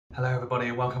Hello everybody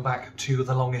and welcome back to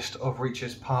The Longest of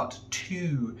Reaches Part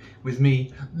 2 with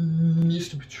me,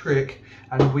 Mr. Patrick,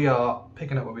 and we are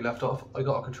picking up where we left off. I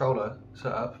got a controller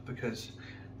set up because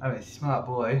I'm a smart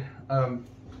boy.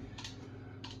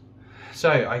 So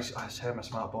I say I'm a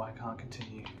smart boy, I can't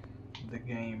continue the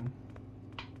game.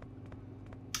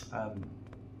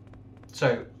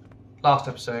 So last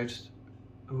episode,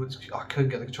 I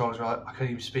couldn't get the controllers right, I couldn't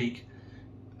even speak.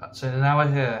 So now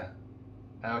we're here.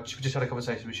 We just had a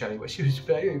conversation with Shelley where she was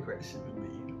very aggressive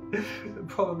with me.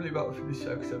 Probably about for this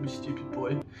show because I'm a stupid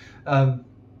boy.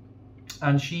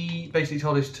 And she basically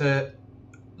told us to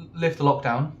lift the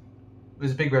lockdown.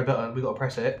 There's a big red button, we've got to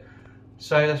press it.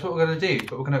 So that's what we're going to do,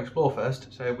 but we're going to explore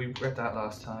first. So we read that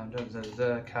last time.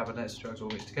 Cabinets, drugs all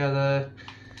mixed together.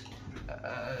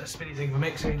 Spinny thing for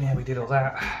mixing, yeah, we did all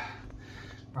that.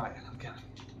 Right, I'm going to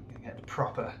get the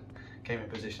proper gaming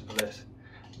position for this.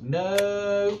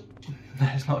 No,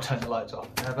 let's not turn the lights off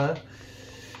ever.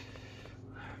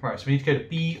 Right, so we need to go to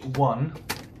B1.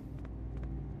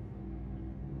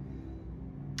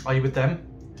 Are you with them?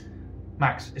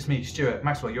 Max, it's me, Stuart.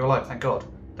 Maxwell, you're alive, thank God.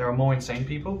 There are more insane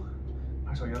people?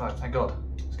 Maxwell, you're alive, thank God.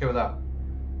 Let's go with that.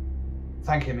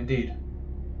 Thank him, indeed.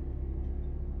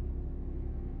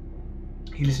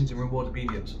 He listens and reward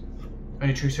obedience.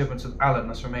 Only true servants of Alan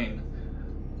must remain.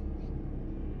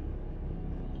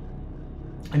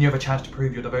 And you have a chance to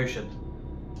prove your devotion.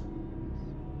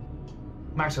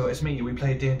 Maxwell, it's me. We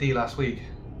played D&D last week.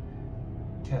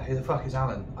 Yeah, who the fuck is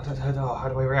Alan? I don't know. How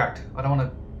do I react? I don't want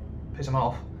to piss him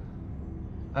off.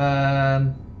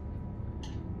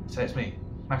 So it's me.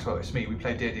 Maxwell, it's me. We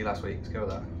played D&D last week. Let's go with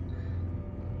that.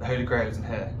 The Holy Grail isn't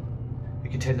here.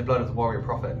 It contained the blood of the warrior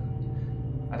prophet.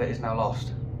 And it is now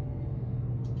lost.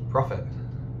 Prophet.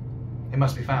 It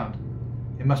must be found.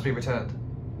 It must be returned.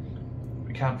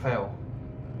 We can't fail.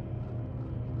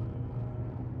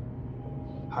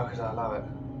 How could I allow it?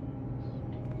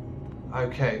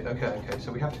 Okay.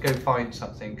 So we have to go find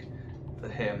something for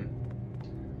him.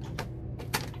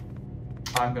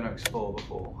 I'm going to explore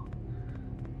before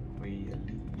we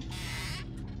leave.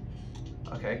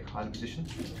 Okay, hiding position.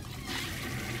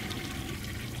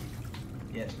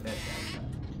 Yes, there.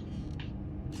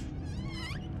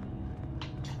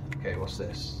 Okay, what's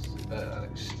this?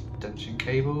 Extension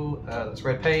cable. That's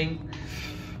red paint.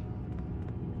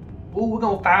 Oh, we're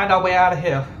going to find our way out of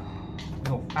here. We're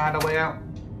going to find our way out.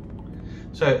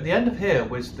 So, at the end of here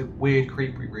was the weird,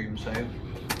 creepy room, so...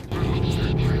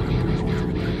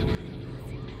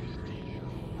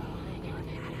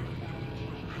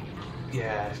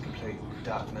 Yeah, it's complete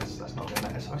darkness. That's not going to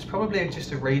matter. So it's probably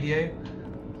just a radio.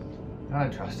 I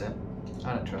don't trust it.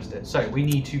 I don't trust it. So, we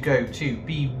need to go to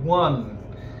B1.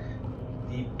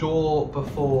 The door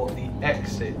before the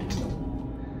exit.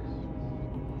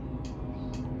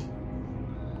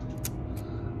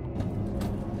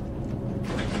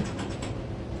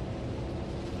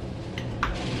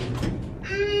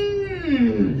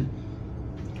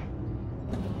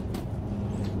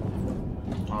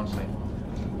 Honestly,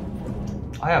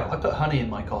 I put honey in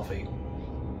my coffee.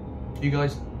 You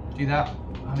guys do that?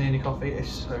 Honey in your coffee? It's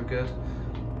so good.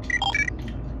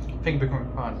 Fingerprint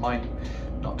required. Mine,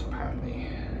 not apparently.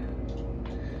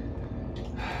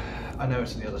 I know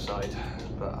it's on the other side,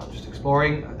 but I'm just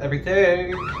exploring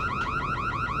everything.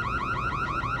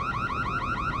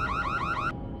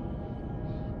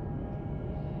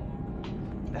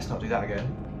 Let's not do that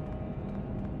again.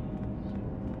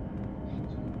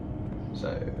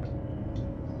 So,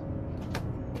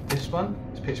 this one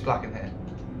is pitch black in here.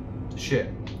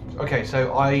 Shit. Okay,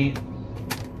 so I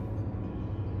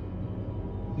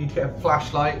need to get a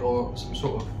flashlight or some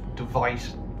sort of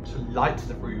device to light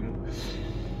the room.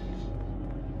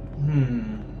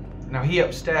 Now he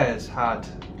upstairs had,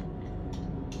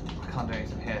 I can't do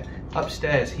anything here.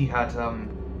 Upstairs he had a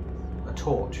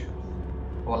torch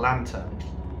or a lantern.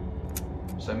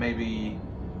 So maybe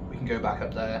we can go back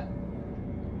up there,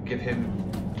 give him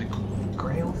the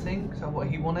grail thing, is that what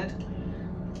he wanted?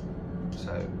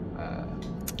 So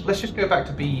let's just go back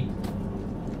to B2,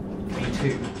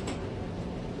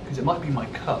 because it might be my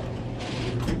cup.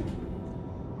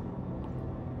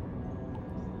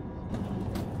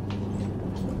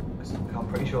 I'm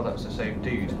pretty sure that was the same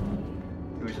dude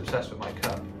who was obsessed with my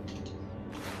cup.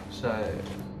 So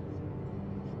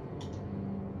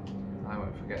I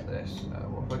won't forget this.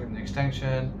 We'll plug in the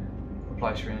extension,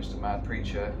 apply strings to Mad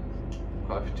Preacher.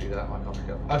 Quite have to do that, my coffee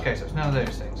cup. Okay, so it's none of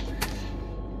those things.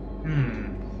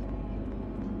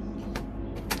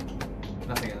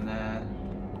 Nothing in there.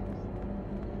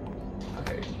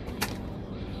 Okay.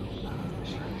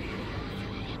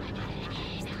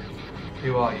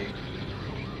 Who are you?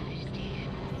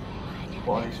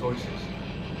 What are these voices?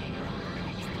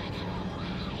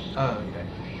 Oh, okay.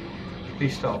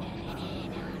 Please stop.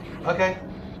 Okay.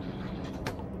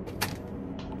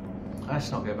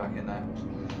 Let's not go back in there.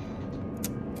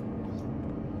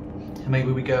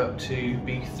 Maybe we go up to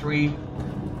B3,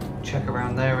 check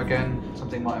around there again.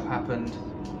 Something might have happened.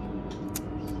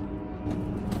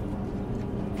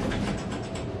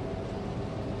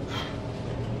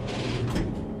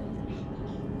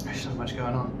 There's so much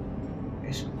going on.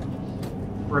 It's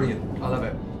brilliant. I love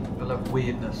it. I love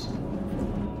weirdness.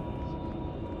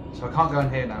 So I can't go in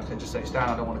here now because it just says down.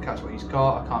 I don't want to catch what he's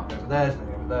got. I can't go over there. There's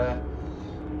nothing over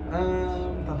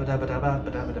there.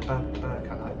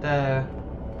 Can't hide there.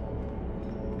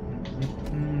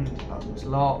 That was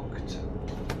locked.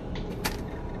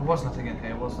 There was nothing in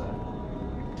here, was there?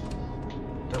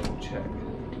 Double check.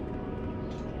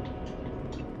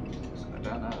 So I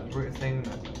don't know. The root thing.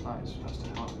 Nice. That's the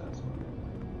hard bit.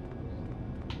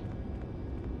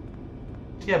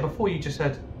 Yeah, before you just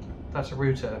said that's a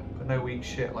router, but no weak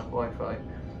shit like Wi-Fi.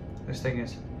 This thing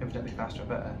is infinitely faster and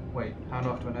better. Wait, how on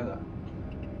earth do I know that?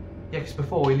 Yeah, because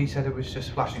before he said it was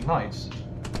just flashing lights.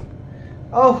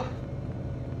 Oh!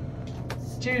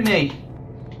 Junie!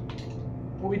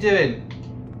 What are we doing?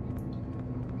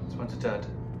 This one's dead.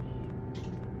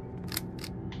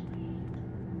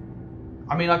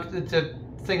 I mean, the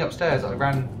thing upstairs I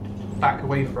ran back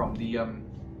away from, the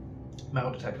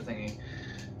metal detector thingy.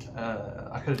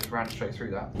 I could have just ran straight through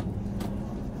that.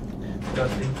 But I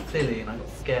was being silly and I got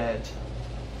scared.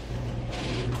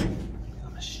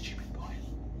 I'm a stupid boy.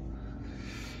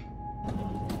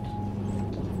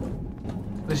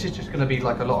 This is just going to be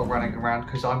like a lot of running around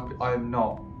because I'm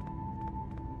not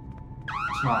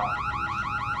smart.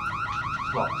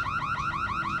 It's locked.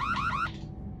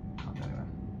 Can't go anywhere.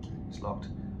 It's locked.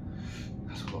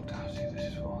 That's what locked down. See,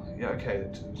 this is for. Yeah, okay.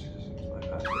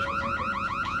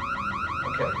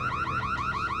 Okay.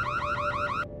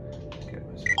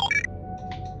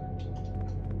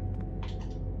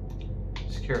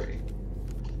 Security.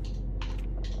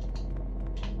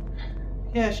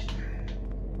 Yeah.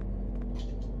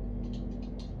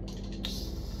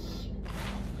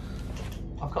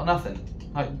 I've got nothing.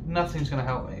 Like, nothing's going to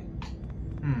help me.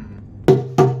 I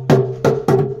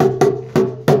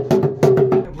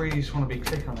don't really just want to be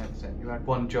click on everything. You had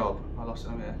one job. I lost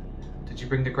it over here. Did you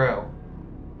bring the grail?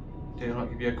 Did I not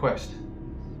give you a quest?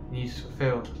 You need to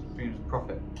fulfill dreams of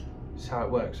profit. This is how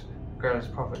it works. Grail is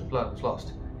profit. Blood was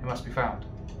lost. It must be found.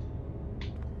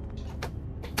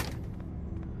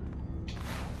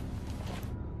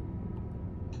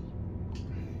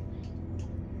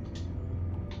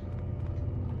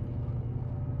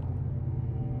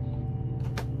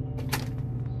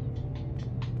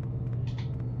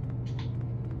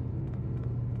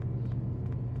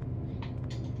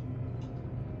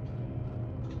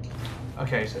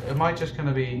 Okay, so am I just going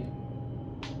to be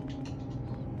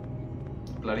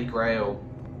bloody grail?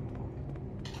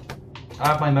 I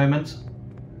have my moments.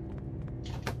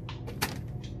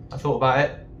 I thought about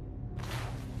it.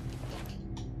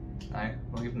 No,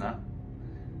 I'll give him that.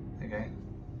 Okay.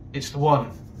 It's the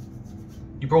one.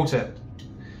 You brought it.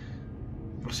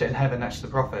 We'll sit in heaven next to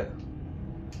the prophet.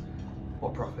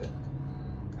 What prophet?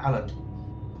 Alan.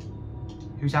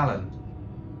 Who's Alan?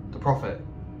 The prophet.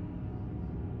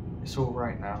 It's all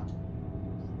right now.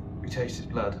 We taste his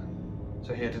blood,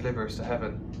 so he'll deliver us to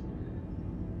heaven.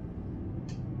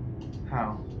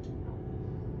 How?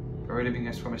 By relieving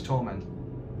us from his torment.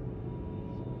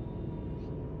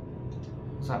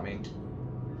 What does that mean?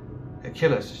 He'll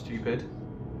kill us, stupid.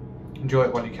 Enjoy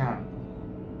it while you can.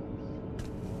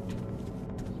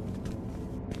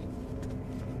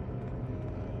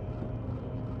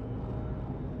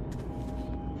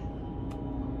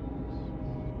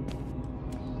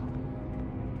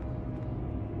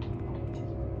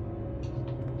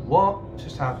 What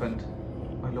just happened,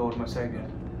 my Lord, my Saviour?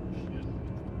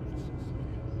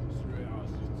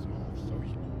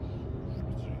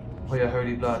 For your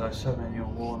holy blood, I summon your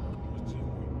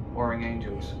warring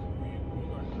angels,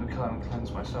 and come and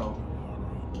cleanse my soul.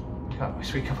 Cut my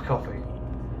sweet cup of coffee.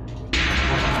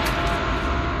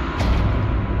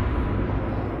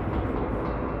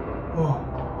 Oh.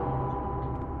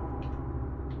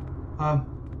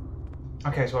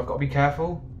 Okay, so I've got to be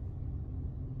careful.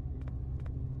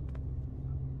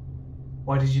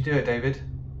 Why did you do it, David?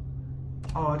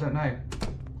 Oh, I don't know.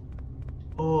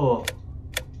 Oh.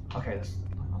 Okay,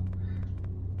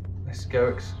 let's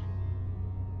go.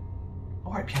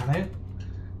 Alright, piano.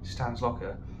 Stan's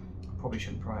locker. I probably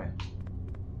shouldn't pray.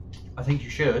 I think you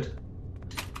should.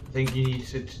 I think you need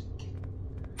to.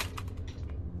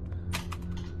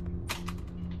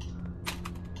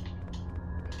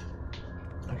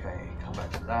 Okay, come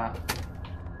back to that.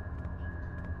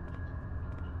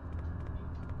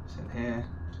 here.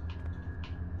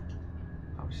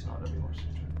 Obviously not going to be much.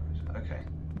 Okay.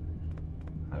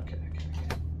 Okay.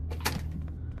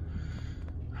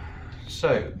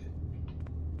 So,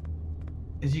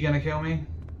 is he going to kill me?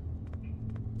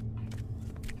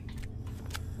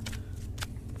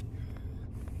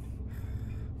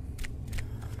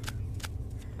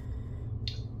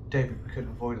 David, we could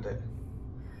have avoided it.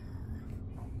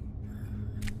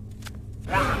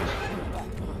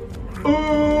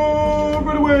 Oh,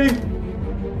 run away!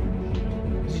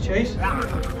 Is he chased?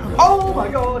 Oh my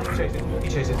god! He chased it. He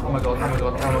chased it. Oh my god, oh my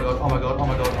god, oh my god, oh my god, oh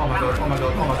my god, oh my god, oh my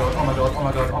god, oh my god, oh my god, oh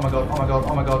my god, oh my god, oh my god,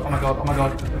 oh my god, oh my god, oh my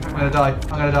god. I'm gonna die. I'm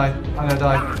gonna die. I'm gonna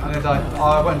die. I'm gonna die. Oh,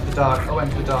 I went to the dark. I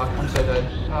went to the dark. I'm so dead.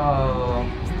 Oh.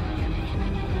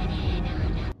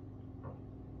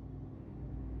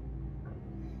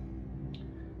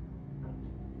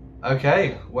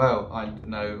 Okay, well, I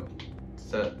know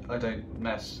that I don't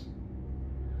mess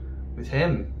with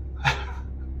him.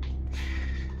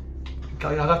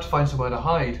 I'd have to find somewhere to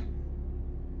hide.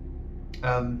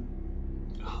 I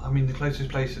mean, the closest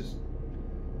place is...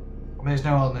 I mean, there's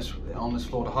no one on this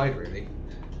floor to hide, really.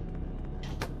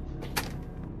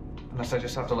 Unless I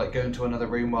just have to, like, go into another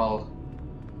room while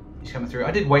he's coming through.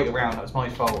 I did wait around, that was my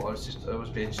fault. I was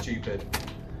being stupid.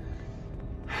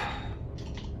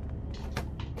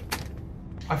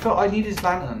 I felt I need his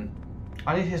lantern.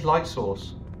 I need his light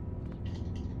source.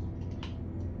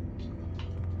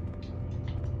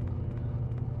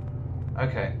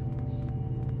 Okay.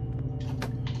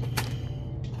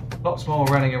 Lots more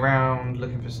running around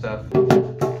looking for stuff.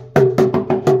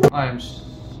 I am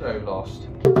so lost.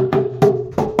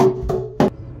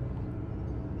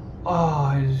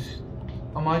 Oh,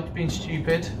 am I being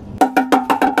stupid?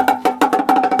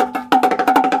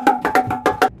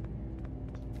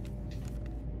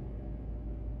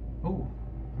 Ooh,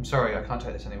 I'm sorry, I can't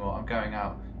take this anymore. I'm going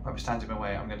out. If it stands in my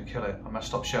way, I'm going to kill it. I must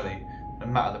stop Shelley, no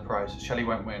matter the price. Shelley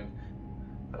won't win.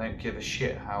 I don't give a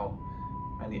shit how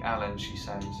many Allens she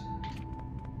sends.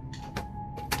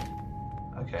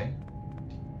 Okay.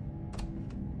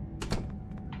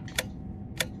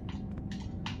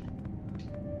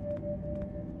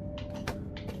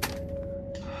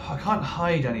 I can't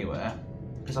hide anywhere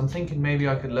because I'm thinking maybe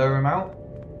I could lure him out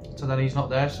so then he's not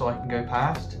there so I can go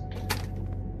past.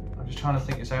 I'm just trying to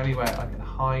think, is there anywhere I can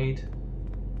hide?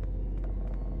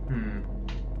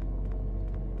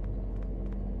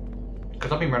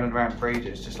 Because I've been running around for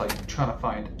ages just like trying to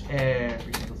find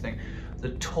every single thing.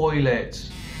 The toilet.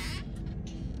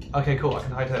 Okay, cool, I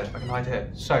can hide here. I can hide here.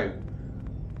 So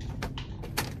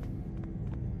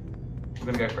we're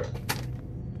gonna go for it.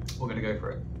 We're gonna go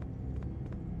for it.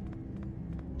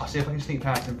 I'll see if I can sneak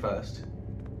past him first.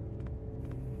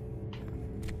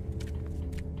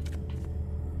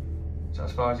 Is that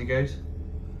as far as he goes?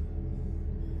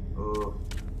 Oh,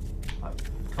 right.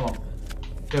 Come on,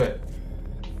 do it.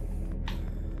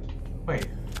 Wait.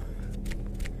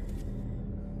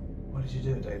 Why did you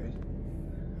do it, David?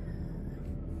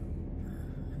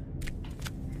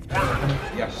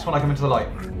 Yeah, just when I come into the light.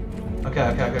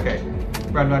 Okay.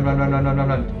 Run.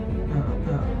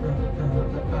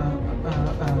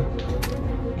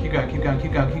 Keep going.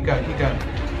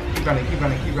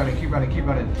 Keep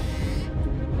running.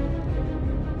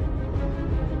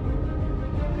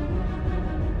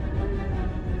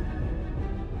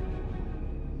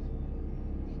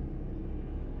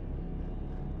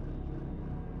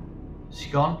 Is she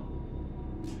gone?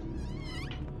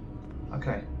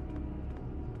 Okay.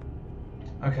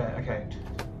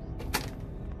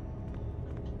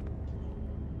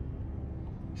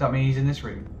 Does that mean he's in this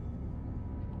room?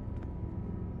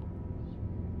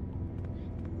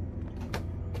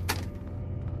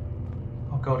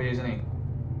 Oh god, he is, isn't he?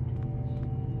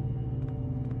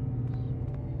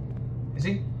 Is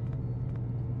he?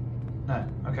 No,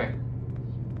 okay.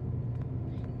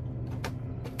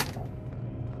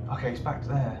 Okay, he's back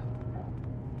there.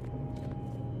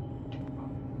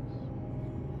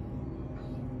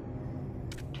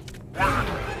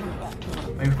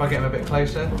 Maybe if I get him a bit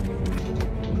closer,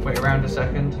 wait around a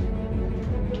second.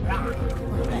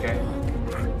 There you go.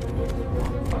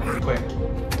 Oh, be quick.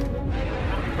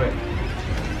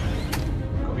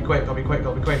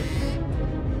 Gotta be quick.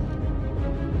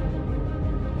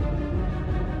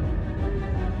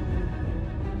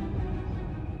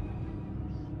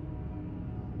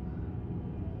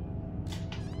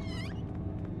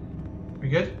 We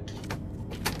good?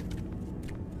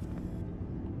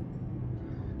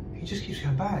 He just keeps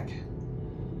going back.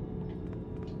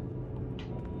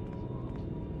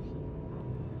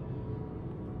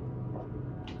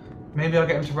 Maybe I'll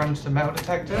get him to run to the metal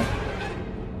detector.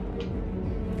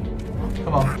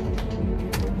 Come on.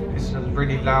 This is a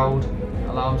really loud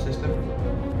alarm system?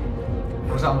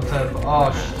 Or was that on the 3rd floor?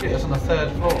 Oh shit, that's on the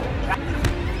 3rd floor.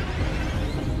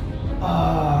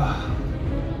 Ah,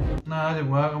 no, that didn't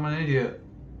work. I'm an idiot.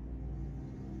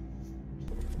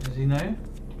 Does he know?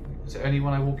 Is it only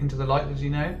when I walk into the light does he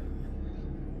know?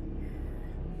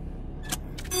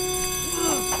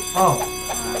 Oh.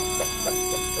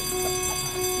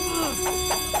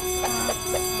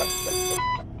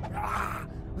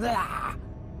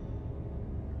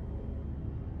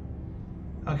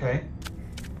 Okay.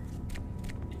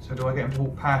 So do I get him to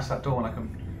walk past that door and I can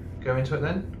go into it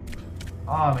then?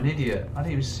 Oh, I'm an idiot. I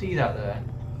didn't even see that there.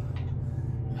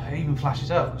 It even flashes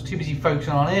up. I was too busy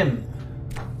focusing on him.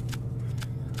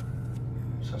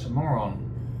 Such a moron.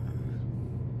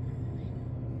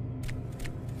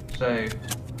 So,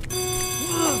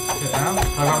 get down.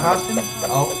 Can I run past him?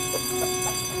 Oh.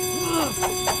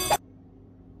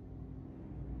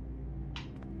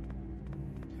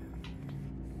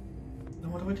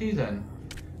 Then what do I do then?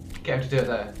 Get him to do it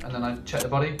there, and then I check the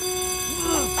body.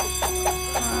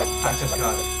 Access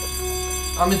card.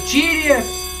 I'm a genius!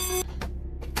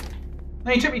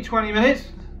 No, it took me 20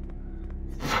 minutes.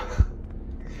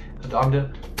 I'm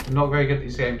not very good at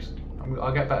these games.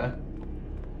 I'll get better.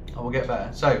 I will get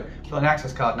better. So, we've got an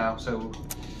access card now, so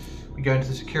we go into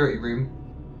the security room.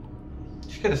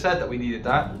 She could have said that we needed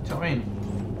that. Do you know what I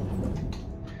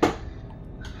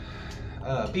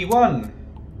mean? B1.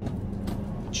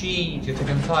 G, you took an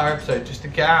entire episode just to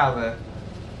get out of there.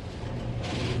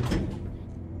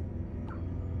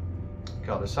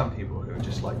 God, there's some people who are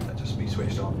just like that, just be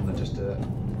switched on and just do it.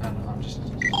 And I'm just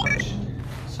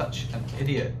such an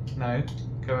idiot. No,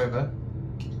 go over.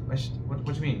 What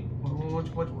do you mean?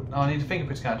 What? Oh, I need a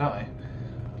fingerprint scan, don't I?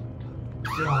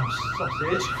 Oh,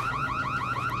 sausage.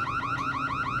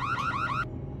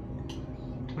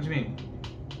 What do you mean?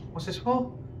 What's this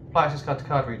for? Apply access card to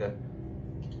card reader.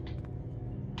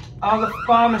 Oh, the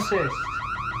pharmacist!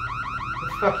 The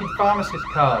fucking pharmacist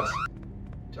card.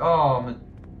 Oh, I'm an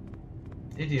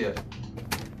idiot.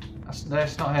 That's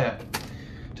not here.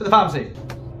 To the pharmacy.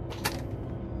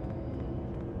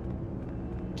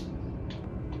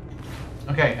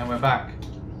 Okay, and we're back.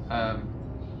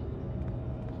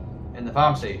 In the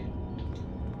pharmacy.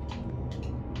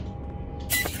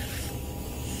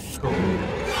 Cool.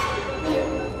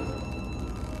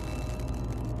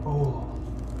 Oh.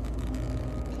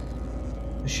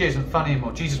 The shit isn't funny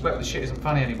anymore. Jesus wept, the shit isn't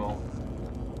funny anymore.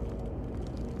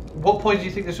 What point do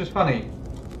you think this was funny?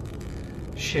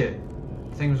 Shit.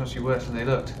 Things must be worse than they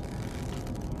looked.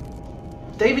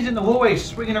 David's in the hallway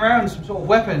swinging around some sort of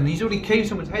weapon. He's already caved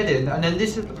someone's head in, and then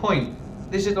this is the point.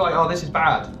 This is like, oh, this is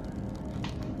bad.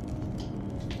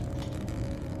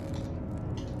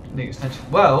 Need extension.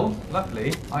 Well,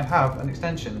 luckily, I have an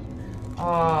extension.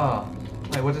 Ah.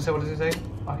 Wait, what does it say? What does it say?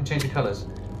 I can change the colours.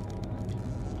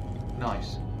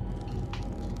 Nice.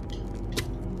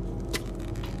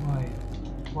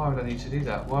 Why would I need to do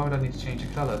that? Why would I need to change the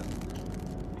colour?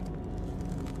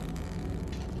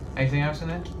 Anything else in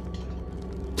there?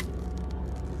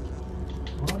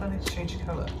 Why would I need to change the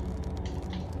colour?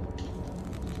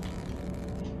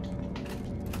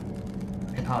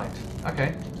 I can hide.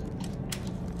 Okay.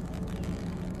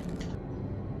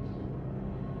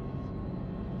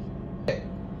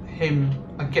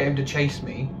 I get him to chase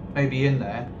me, maybe in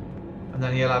there, and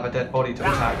then he'll have a dead body to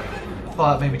attack.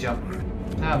 Oh, that made me jump.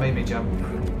 That made me jump. Oh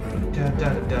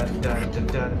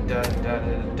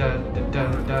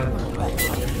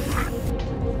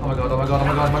my god, oh my god, oh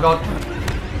my god, oh my god.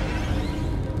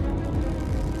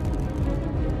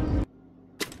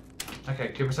 Okay,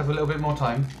 give myself a little bit more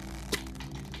time.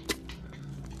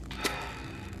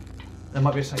 There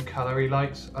might be the same colour he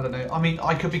likes, I don't know. I mean,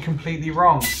 I could be completely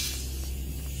wrong.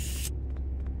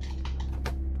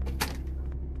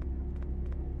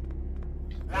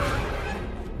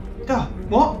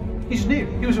 What? He just knew.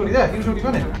 He was already there. He was already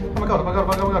running. Oh my god, oh my god, oh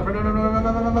my god, oh my god. Run, run, run, run,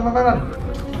 run, run, run, run, run.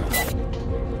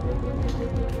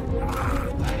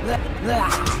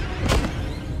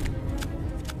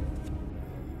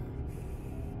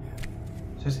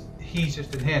 So he's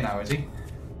just in here now, is he?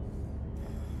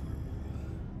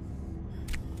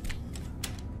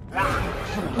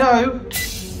 No!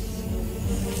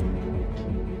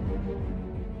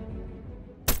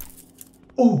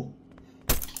 Oh!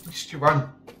 Just run.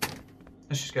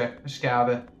 Let's just go. Let's just get out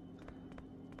of here.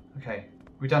 Okay,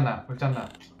 we've done that. We've done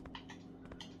that.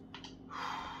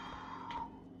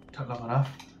 Took long enough.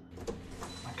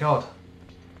 My God.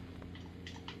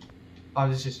 Oh,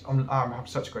 I'm having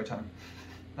such a great time.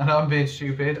 I know I'm being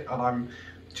stupid, and I'm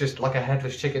just like a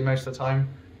headless chicken most of the time.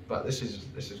 But this is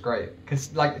great.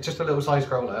 Cause like just a little side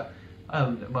scroller,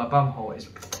 my bum hole is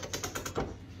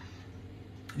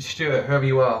Stuart, whoever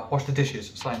you are, wash the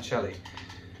dishes. Signed, Shelley.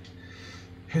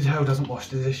 Who the hell doesn't wash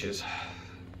the dishes?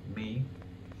 Me.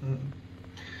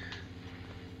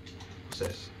 What's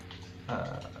this?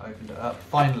 Opened it up.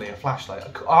 Finally, a flashlight.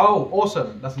 Oh,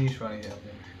 awesome! Nothing useful on here.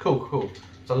 Cool, cool.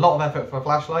 It's a lot of effort for a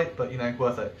flashlight, but you know,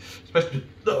 worth it. Especially.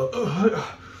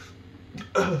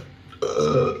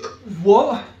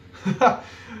 What?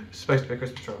 It's supposed to be a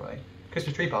Christmas tree party.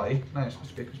 Christmas tree party? No, it's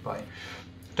supposed to be a Christmas party.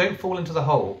 Don't fall into the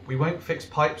hole. We won't fix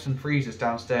pipes and freezers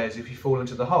downstairs if you fall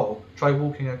into the hole. Try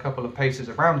walking a couple of paces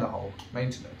around the hole.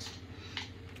 Maintenance.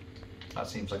 That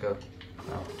seems like a...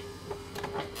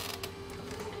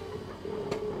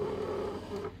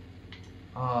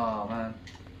 Oh man.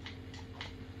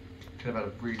 Could have had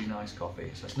a really nice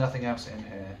coffee. So there's nothing else in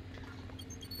here.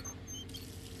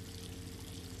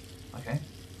 Okay.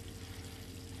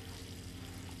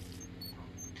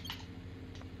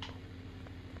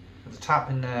 There's a tap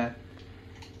in there.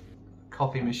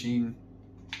 Coffee machine.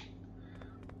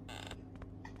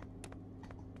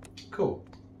 Cool.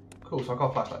 Cool, so I've got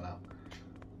a flashlight now.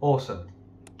 Awesome.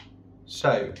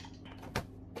 So,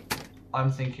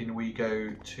 I'm thinking we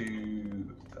go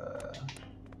to...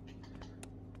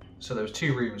 so there was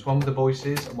 2 rooms, one with the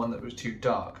voices and one that was too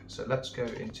dark. So let's go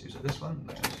into, so this one,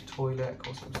 no, it's a toilet, of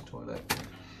course it was a toilet.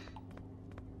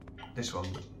 This one,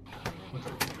 let's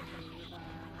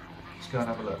go and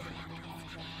have a look.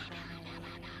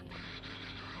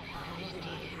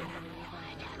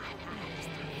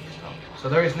 So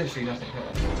there is literally nothing here.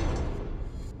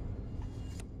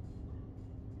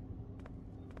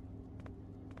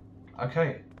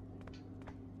 Okay.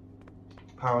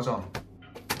 Power's on.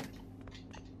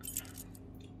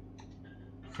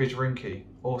 Fridge room key.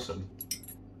 Awesome.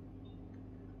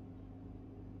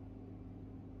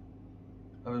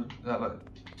 Is that like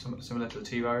similar to the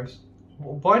T-virus?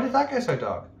 Why did that get so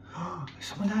dark? There's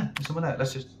someone there. There's someone there.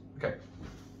 Let's just... Okay.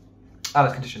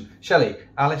 Alice condition. Shelley,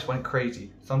 Alice went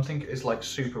crazy. Something is like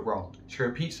super wrong. She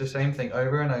repeats the same thing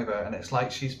over and over and it's like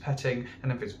she's petting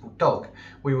an invisible dog.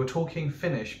 We were talking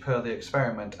Finnish per the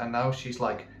experiment and now she's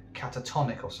like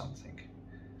catatonic or something.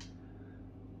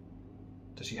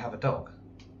 Does she have a dog?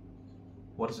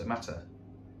 What does it matter?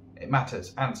 It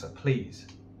matters. Answer, please.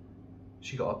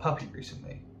 She got a puppy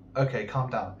recently. Okay, calm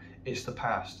down. It's the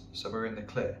past, so we're in the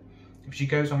clear. If she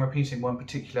goes on repeating one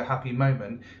particular happy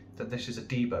moment, then this is a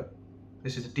debug.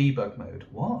 This is a debug mode.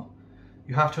 What?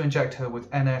 You have to inject her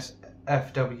with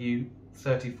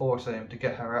NSFW34 sodium to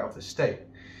get her out of the state.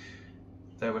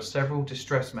 There were several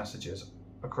distress messages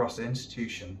across the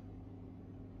institution,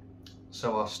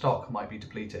 so our stock might be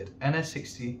depleted.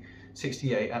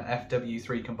 NS68 and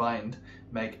FW3 combined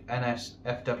make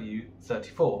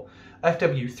NSFW34.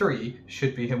 FW3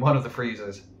 should be in one of the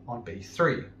freezers on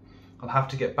B3. I'll have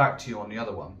to get back to you on the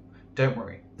other one. Don't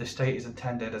worry, the state is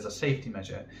intended as a safety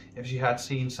measure. If she had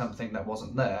seen something that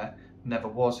wasn't there, never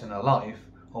was in her life,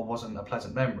 or wasn't a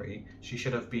pleasant memory, she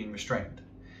should have been restrained.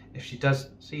 If she does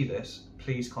see this,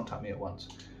 please contact me at once.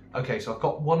 Okay, so I've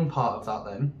got one part of that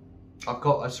then. I've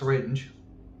got a syringe,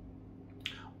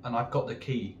 and I've got the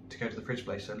key to go to the fridge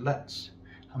place, so let's...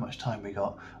 How much time we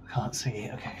got? I can't see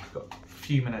it. Okay, we've got a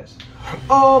few minutes.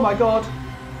 Oh my god!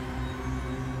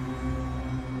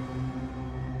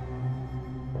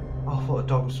 Oh, I thought a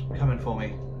dog was coming for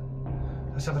me.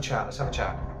 Let's have a chat, let's have a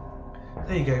chat.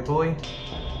 There you go, boy.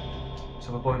 So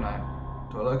I'm a boy now.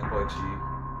 Do I look a boy to you?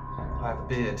 I have a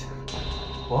beard.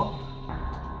 What?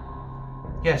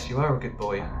 Yes, you are a good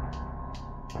boy.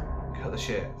 Cut the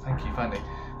shit. Thank you, finally.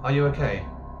 Are you okay?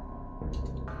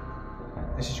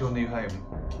 This is your new home.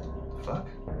 Fuck?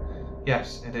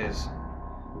 Yes, it is.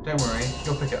 Don't worry,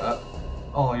 you'll pick it up.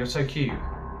 Oh, you're so cute.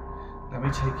 Let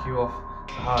me take you off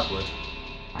the hardwood.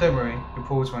 Don't worry, your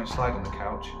paws won't slide on the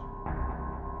couch.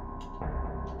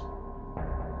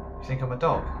 You think I'm a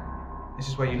dog? This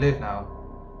is where you live now.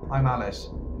 I'm Alice.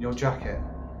 Your jacket.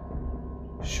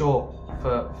 Short,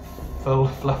 full,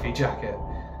 fluffy jacket.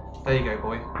 There you go,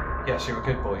 boy. Yes, you're a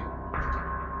good boy.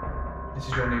 This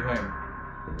is your new home.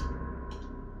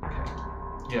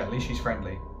 Okay. Yeah, at least she's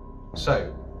friendly.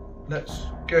 So, let's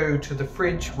go to the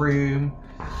fridge room.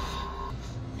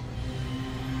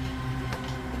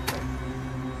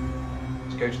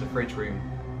 Go to the fridge room,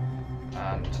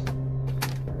 and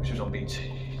which was on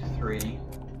B3.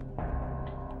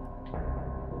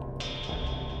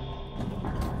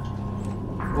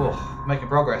 Oh, making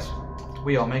progress.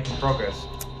 We are making progress.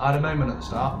 I had a moment at the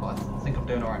start, but I think I'm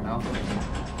doing alright now.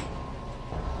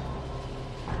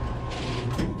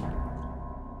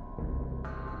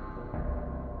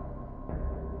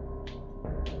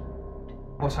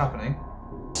 What's happening?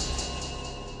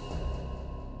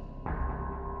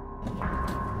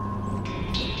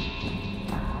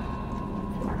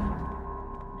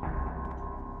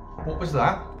 What was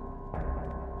that?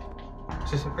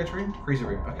 Is this a fridge room? Freezer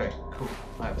room. Okay, cool.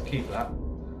 I have the key for that.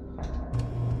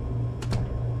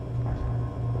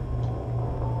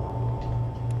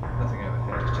 Nothing over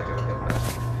here. Let's check over here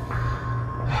first.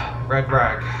 Red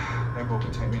rag. No ball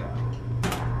can take me now.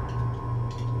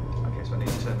 Okay, so I need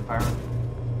to turn the power on.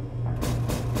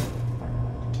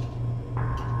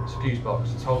 It's a fuse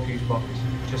box. This whole fuse box is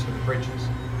just for the fridges.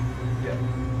 Yeah.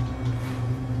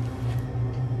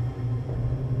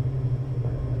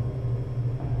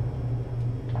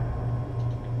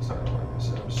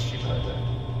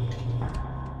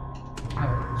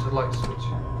 Light switch.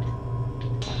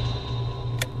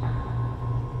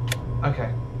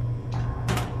 Okay.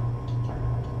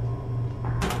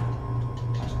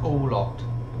 It's all locked.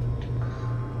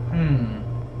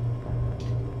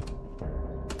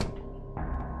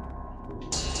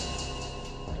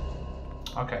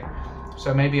 Okay.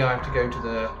 So maybe I have to go to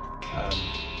the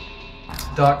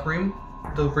dark room,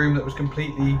 the room that was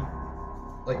completely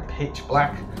like pitch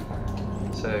black.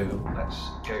 So let's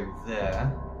go there,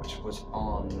 which was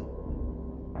on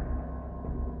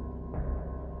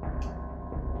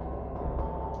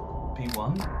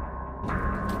B1.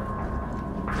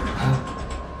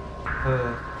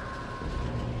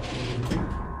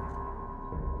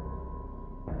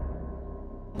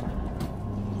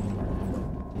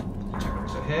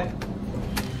 So here.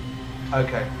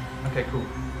 Okay. Okay, cool.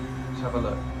 Let's have a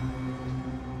look.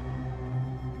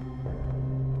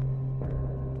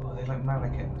 Oh, they're like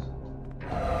mannequins.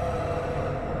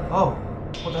 Oh,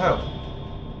 what the hell?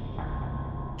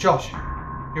 Josh,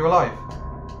 you're alive.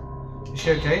 Is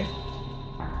she okay?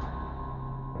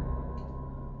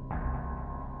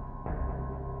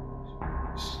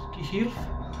 Heal?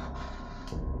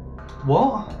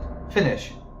 What?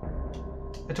 Finish?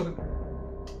 They took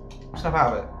a snap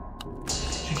out of it.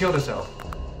 She killed herself.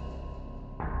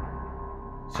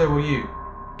 So will you.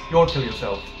 You'll kill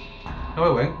yourself. No, I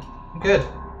won't. I'm good.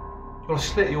 You'll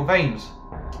slit your veins.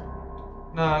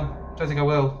 No, don't think I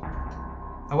will.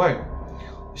 I won't.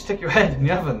 Stick your head in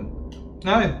the oven.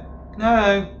 No,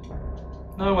 no,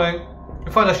 no, I won't.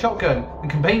 You'll find a shotgun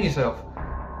and Cobain yourself.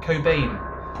 Cobain.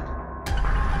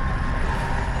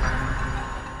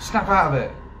 Snap out of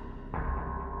it.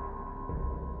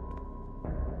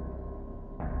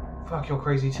 Fuck, you're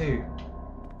crazy too.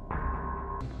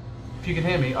 If you can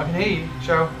hear me, I can hear you,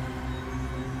 Cheryl.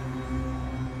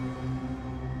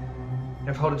 You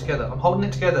have to hold it together. I'm holding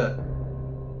it together.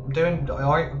 I'm doing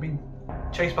alright. I've been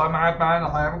chased by a madman.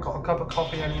 I haven't got a cup of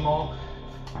coffee anymore.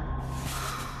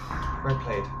 Red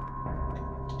plate.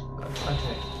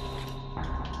 Okay.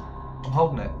 I'm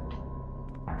holding it.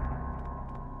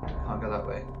 Can't go that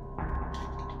way.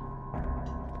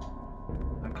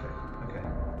 Okay, okay.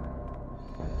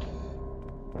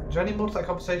 Is there any more to that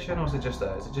conversation, or is it just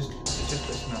there? Is it just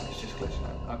glitching out? It's just glitching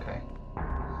out. Okay.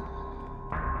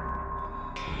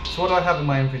 So what do I have in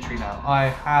my inventory now? I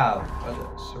have a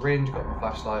syringe, I've got my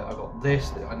flashlight, I've got this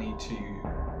that I need to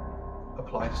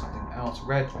apply to something else. A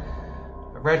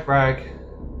red rag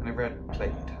and a red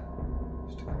plate.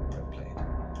 Just a red plate.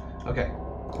 Okay.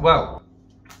 Well,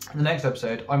 in the next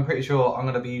episode, I'm pretty sure I'm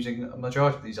going to be using a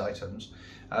majority of these items.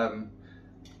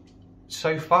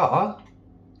 So far,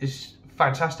 it's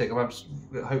fantastic. I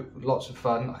hope lots of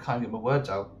fun. I can't get my words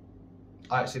out.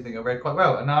 I actually think I read quite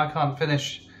well, and now I can't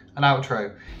finish an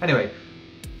outro. Anyway,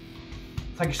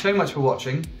 thank you so much for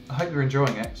watching. I hope you're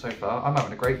enjoying it so far. I'm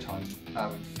having a great time.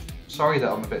 Sorry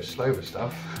that I'm a bit slow with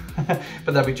stuff,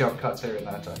 but there'll be jump cuts here and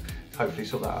there to hopefully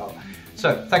sort that out.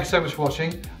 So, thanks so much for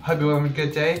watching. I hope you're having a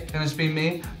good day, and it's been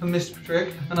me, Mr.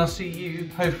 Trick, and I'll see you,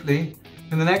 hopefully,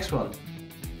 in the next one.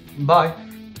 Bye.